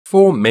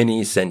For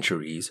many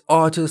centuries,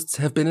 artists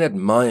have been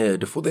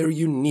admired for their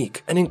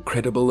unique and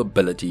incredible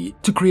ability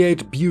to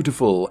create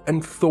beautiful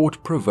and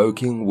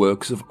thought-provoking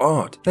works of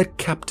art that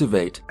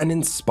captivate and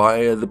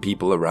inspire the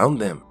people around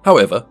them.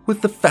 However,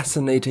 with the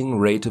fascinating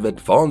rate of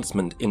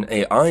advancement in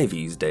AI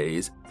these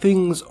days,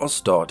 things are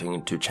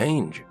starting to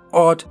change.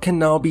 Art can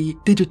now be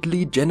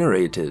digitally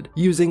generated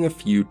using a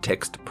few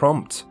text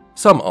prompts.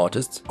 Some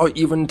artists are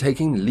even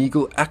taking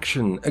legal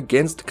action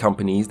against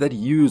companies that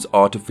use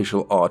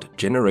artificial art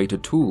generator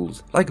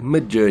tools like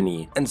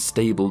MidJourney and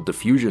Stable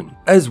Diffusion.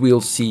 As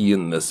we'll see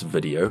in this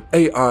video,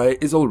 AI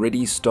is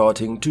already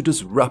starting to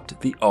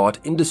disrupt the art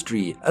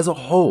industry as a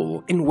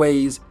whole in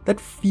ways that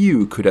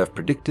few could have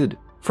predicted.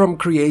 From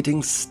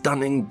creating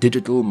stunning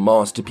digital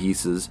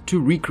masterpieces to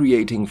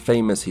recreating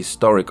famous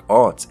historic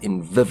arts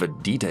in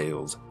vivid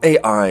details,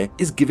 AI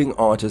is giving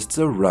artists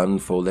a run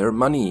for their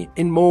money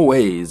in more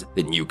ways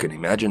than you can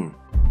imagine.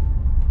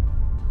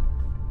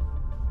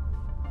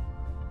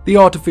 The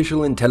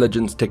artificial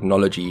intelligence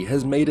technology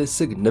has made a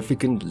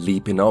significant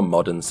leap in our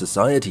modern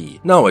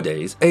society.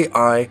 Nowadays,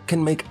 AI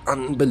can make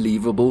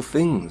unbelievable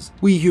things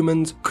we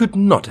humans could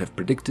not have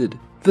predicted.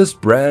 This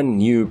brand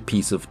new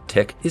piece of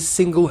tech is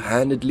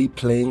single-handedly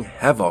playing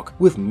havoc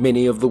with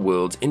many of the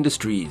world's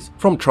industries,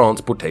 from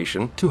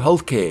transportation to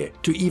healthcare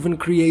to even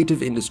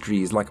creative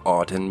industries like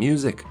art and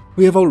music.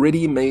 We have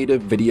already made a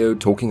video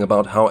talking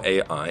about how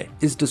AI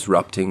is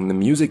disrupting the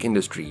music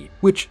industry,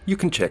 which you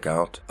can check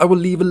out. I will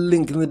leave a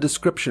link in the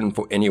description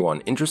for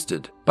anyone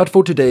interested. But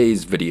for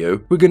today's video,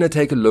 we're going to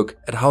take a look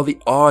at how the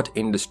art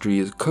industry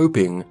is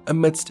coping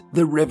amidst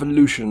the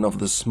revolution of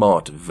the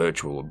smart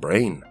virtual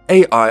brain.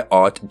 AI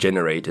art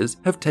generators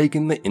have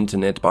taken the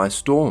internet by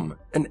storm.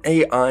 An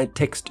AI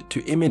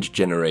text-to-image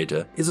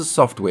generator is a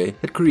software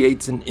that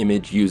creates an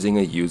image using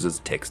a user's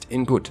text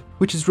input,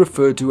 which is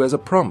referred to as a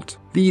prompt.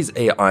 These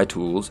AI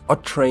tools are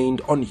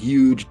trained on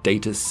huge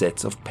data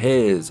sets of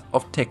pairs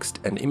of text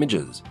and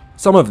images.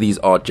 Some of these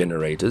art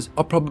generators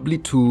are probably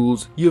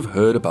tools you've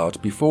heard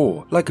about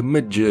before, like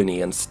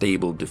MidJourney and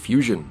Stable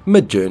Diffusion.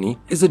 MidJourney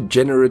is a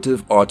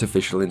generative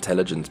artificial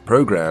intelligence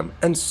program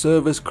and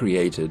service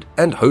created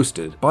and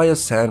hosted by a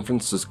San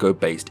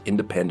Francisco-based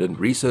independent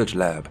research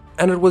lab,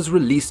 and it was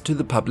released to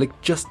the public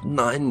just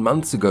 9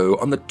 months ago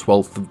on the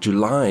 12th of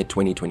July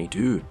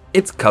 2022.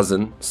 Its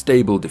cousin,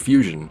 Stable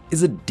Diffusion,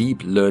 is a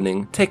deep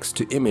learning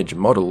text-to-image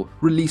model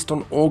released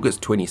on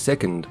August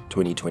 22nd,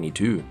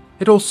 2022.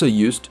 It also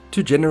used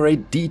to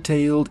generate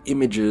detailed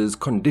images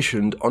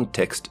conditioned on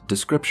text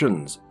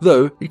descriptions,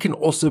 though it can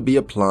also be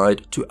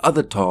applied to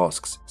other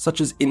tasks such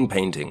as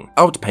inpainting,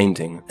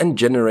 outpainting, and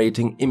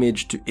generating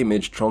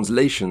image-to-image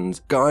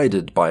translations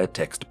guided by a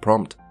text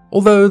prompt.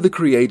 Although the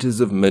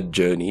creators of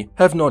MidJourney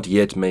have not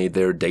yet made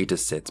their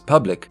datasets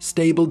public,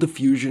 Stable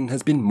Diffusion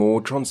has been more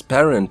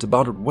transparent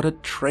about what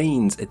it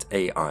trains its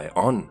AI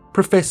on.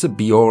 Professor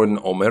Bjorn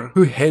Omer,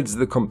 who heads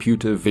the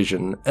Computer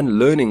Vision and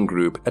Learning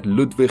Group at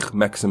Ludwig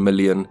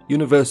Maximilian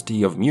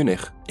University of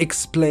Munich,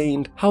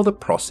 explained how the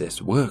process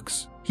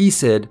works. He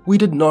said, "We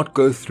did not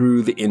go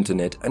through the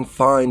internet and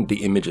find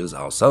the images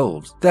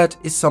ourselves. That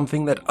is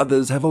something that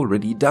others have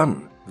already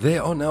done.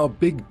 There are now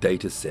big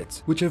data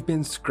sets which have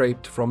been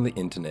scraped from the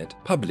internet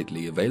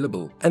publicly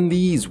available, and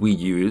these we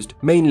used,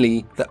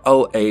 mainly the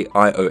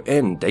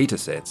LAION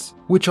datasets,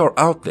 which are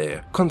out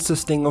there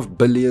consisting of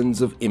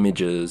billions of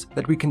images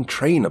that we can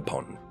train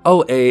upon."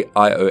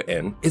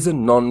 LAION is a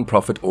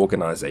non-profit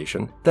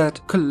organization that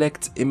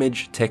collects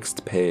image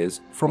text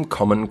pairs from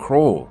Common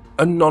Crawl,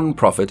 a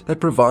non-profit that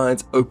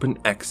provides open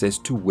access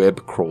to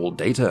web crawl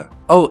data.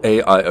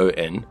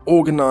 LAION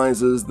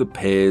organizes the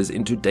pairs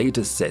into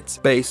data sets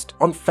based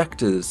on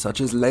factors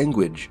such as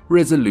language,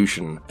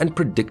 resolution, and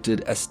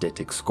predicted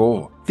aesthetic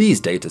score.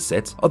 These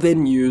datasets are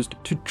then used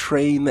to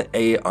train the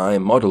AI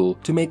model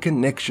to make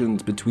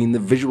connections between the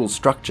visual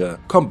structure,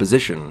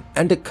 composition,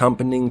 and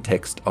accompanying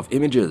text of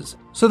images.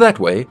 So that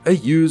way, a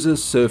user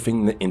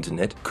surfing the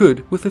internet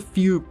could, with a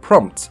few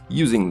prompts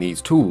using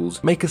these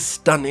tools, make a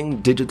stunning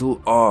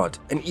digital art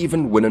and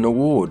even win an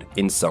award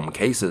in some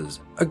cases.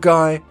 A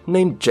guy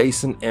named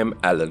Jason M.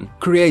 Allen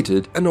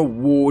created an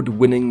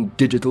award-winning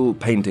digital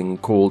painting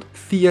called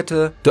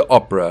Theater de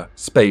Opera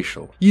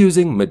Spatial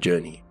using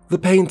MidJourney. The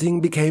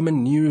painting became a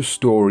news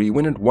story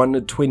when it won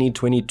the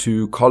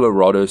 2022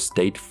 Colorado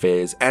State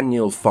Fair's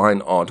annual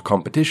fine art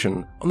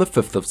competition on the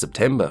 5th of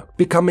September,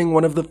 becoming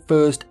one of the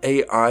first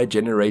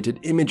AI-generated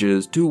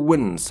images to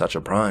win such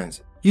a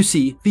prize. You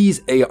see,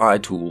 these AI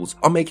tools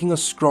are making a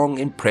strong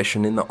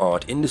impression in the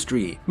art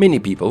industry. Many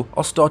people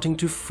are starting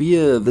to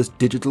fear this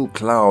digital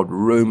cloud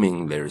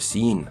roaming their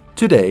scene.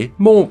 Today,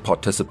 more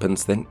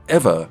participants than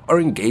ever are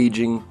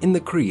engaging in the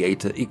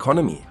creator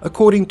economy.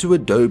 According to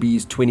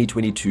Adobe's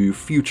 2022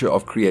 Future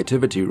of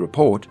Creativity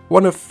report,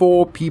 1 of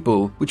 4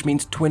 people, which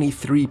means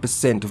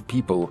 23% of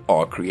people,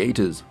 are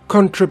creators,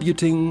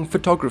 contributing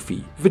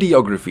photography,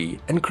 videography,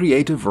 and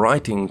creative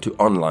writing to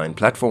online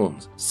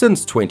platforms.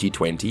 Since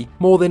 2020,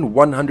 more than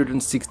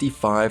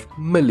 165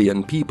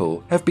 million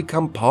people have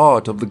become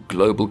part of the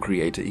global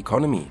creator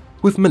economy,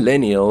 with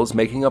millennials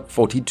making up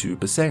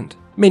 42%.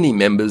 Many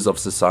members of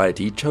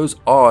society chose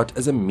art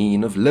as a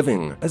mean of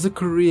living, as a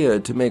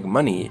career to make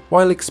money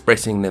while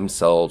expressing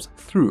themselves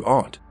through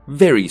art.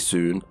 Very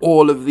soon,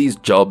 all of these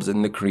jobs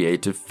in the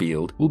creative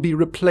field will be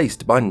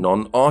replaced by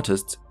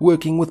non-artists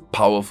working with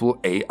powerful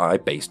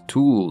AI-based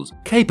tools,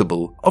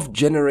 capable of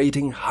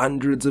generating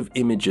hundreds of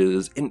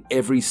images in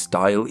every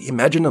style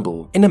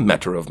imaginable in a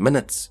matter of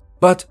minutes.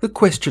 But the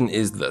question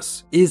is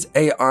this: is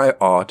AI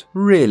art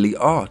really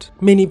art?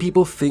 Many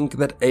people think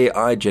that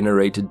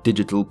AI-generated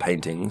digital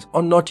paintings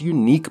are not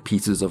unique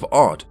pieces of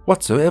art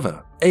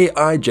whatsoever.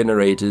 AI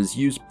generators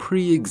use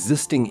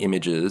pre-existing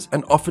images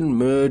and often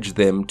merge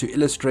them to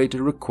illustrate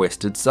a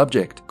requested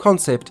subject,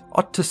 concept,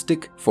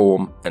 artistic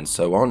form, and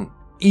so on.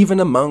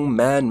 Even among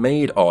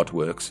man-made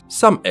artworks,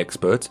 some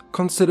experts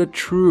consider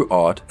true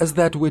art as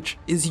that which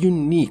is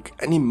unique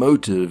and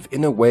emotive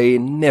in a way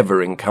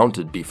never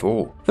encountered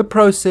before. The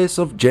process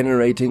of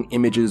generating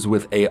images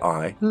with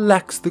AI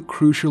lacks the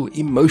crucial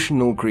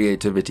emotional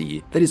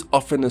creativity that is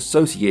often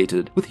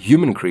associated with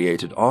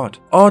human-created art.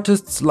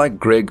 Artists like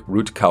Greg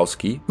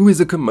Rutkowski, who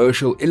is a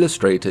commercial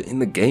illustrator in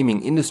the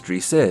gaming industry,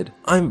 said,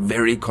 "I'm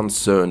very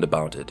concerned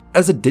about it.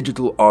 As a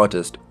digital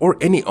artist, or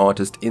any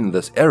artist in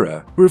this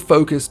era, we're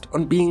focused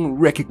on being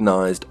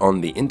recognized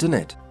on the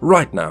internet.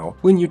 Right now,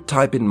 when you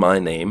type in my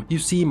name, you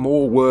see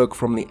more work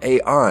from the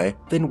AI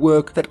than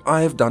work that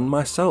I have done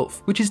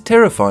myself, which is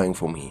terrifying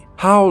for me.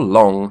 How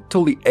long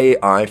till the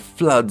AI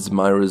floods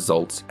my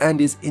results and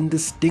is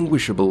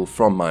indistinguishable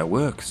from my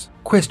works?"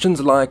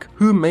 Questions like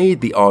who made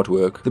the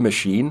artwork, the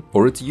machine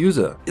or its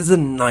user, is a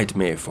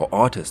nightmare for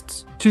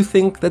artists. To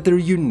think that their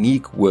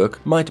unique work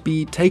might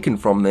be taken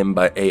from them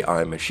by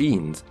AI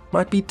machines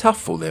might be tough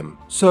for them.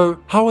 So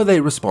how are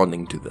they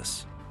responding to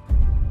this?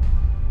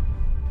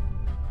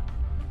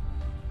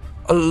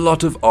 A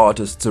lot of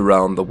artists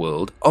around the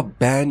world are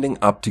banding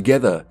up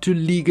together to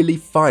legally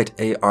fight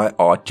AI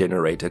art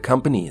generator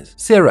companies.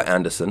 Sarah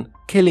Anderson,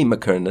 Kelly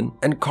McKernan,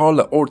 and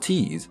Carla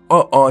Ortiz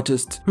are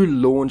artists who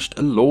launched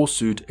a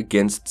lawsuit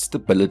against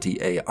Stability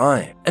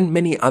AI and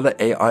many other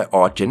AI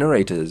art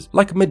generators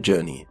like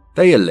MidJourney.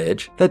 They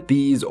allege that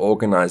these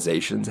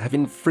organizations have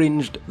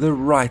infringed the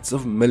rights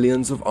of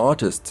millions of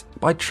artists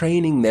by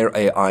training their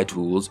AI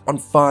tools on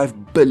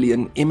 5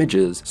 billion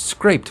images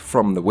scraped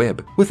from the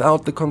web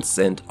without the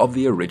consent of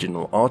the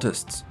original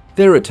artists.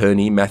 Their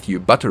attorney Matthew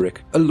Butterick,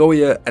 a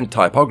lawyer and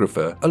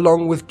typographer,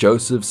 along with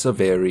Joseph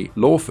Saveri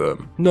law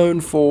firm, known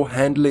for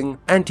handling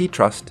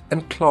antitrust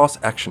and class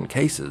action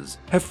cases,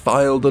 have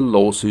filed a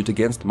lawsuit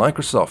against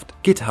Microsoft,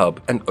 GitHub,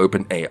 and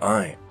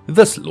OpenAI.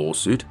 This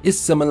lawsuit is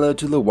similar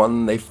to the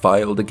one they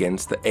filed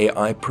against the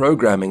AI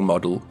programming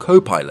model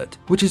Copilot,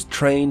 which is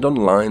trained on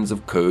lines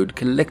of code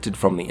collected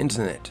from the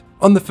internet.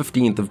 On the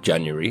 15th of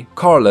January,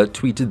 Carla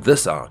tweeted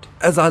this out: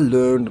 "As I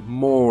learned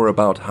more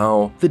about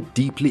how the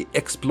deeply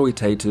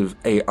exploitative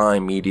AI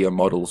media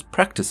models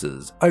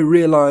practices, I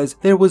realized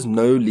there was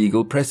no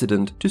legal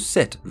precedent to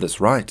set this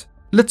right.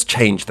 Let's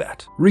change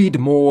that. Read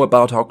more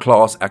about our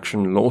class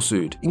action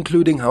lawsuit,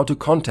 including how to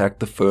contact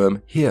the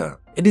firm here.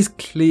 It is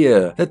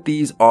clear that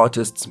these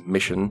artists'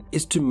 mission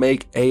is to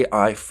make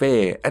AI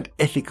fair and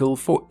ethical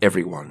for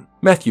everyone."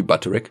 Matthew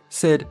Butterick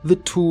said the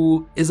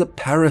tool is a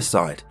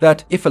parasite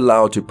that, if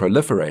allowed to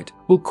proliferate,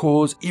 will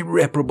cause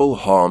irreparable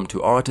harm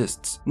to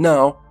artists,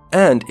 now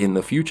and in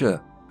the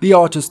future. The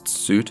artist's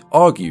suit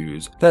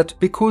argues that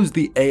because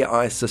the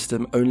AI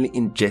system only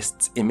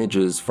ingests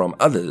images from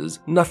others,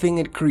 nothing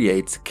it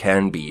creates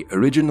can be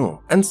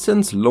original. And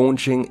since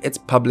launching its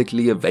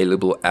publicly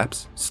available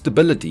apps,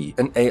 Stability,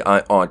 an AI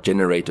art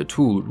generator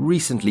tool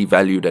recently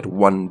valued at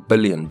 $1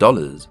 billion,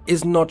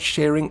 is not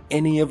sharing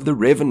any of the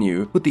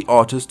revenue with the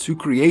artists who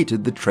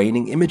created the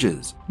training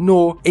images,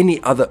 nor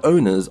any other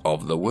owners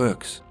of the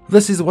works.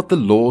 This is what the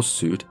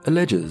lawsuit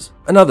alleges.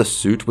 Another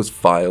suit was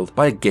filed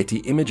by Getty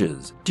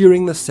Images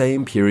during the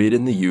same period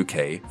in the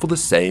UK for the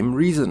same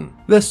reason.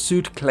 The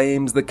suit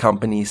claims the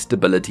company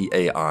Stability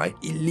AI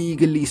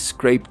illegally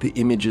scraped the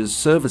image's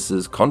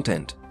services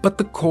content, but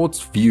the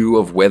court's view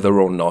of whether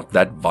or not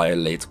that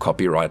violates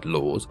copyright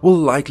laws will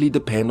likely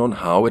depend on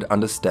how it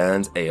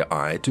understands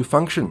AI to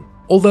function.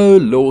 Although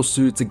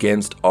lawsuits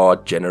against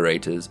art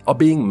generators are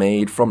being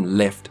made from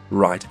left,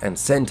 right, and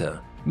center,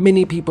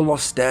 many people are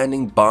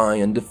standing by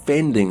and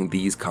defending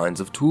these kinds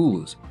of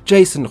tools.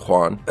 Jason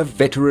Juan, a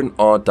veteran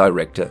art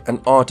director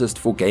and artist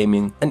for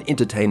gaming and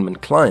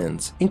entertainment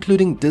clients,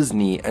 including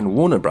Disney and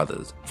Warner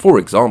Brothers, for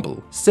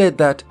example, said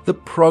that the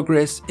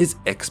progress is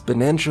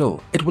exponential.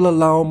 It will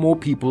allow more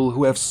people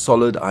who have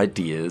solid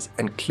ideas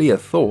and clear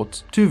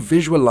thoughts to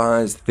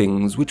visualize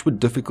things which were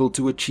difficult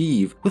to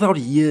achieve without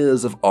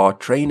years of art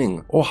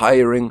training or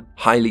hiring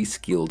highly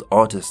skilled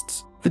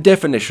artists. The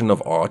definition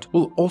of art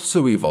will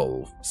also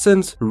evolve,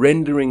 since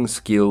rendering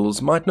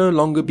skills might no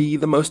longer be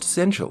the most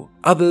essential.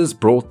 Others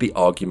brought the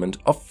argument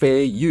of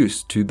fair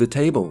use to the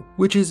table,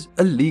 which is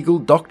a legal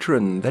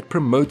doctrine that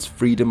promotes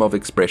freedom of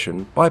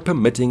expression by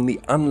permitting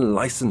the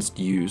unlicensed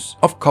use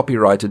of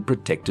copyrighted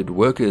protected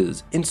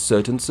workers in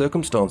certain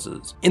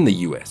circumstances in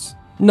the US.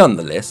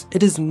 Nonetheless,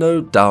 it is no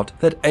doubt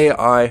that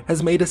AI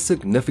has made a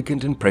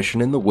significant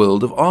impression in the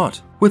world of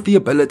art. With the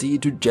ability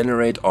to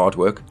generate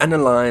artwork,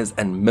 analyze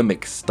and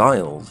mimic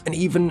styles, and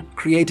even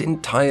create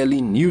entirely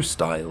new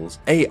styles,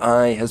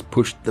 AI has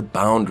pushed the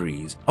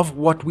boundaries of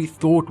what we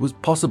thought was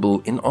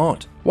possible in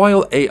art.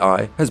 While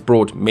AI has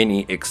brought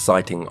many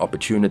exciting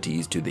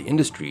opportunities to the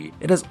industry,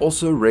 it has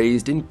also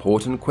raised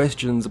important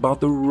questions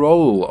about the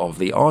role of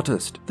the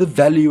artist, the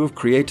value of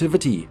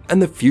creativity, and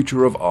the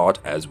future of art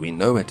as we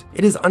know it.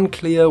 It is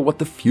unclear what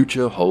the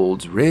future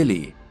holds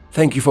really.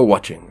 Thank you for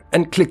watching,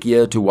 and click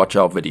here to watch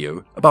our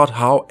video about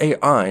how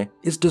AI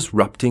is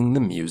disrupting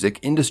the music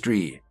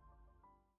industry.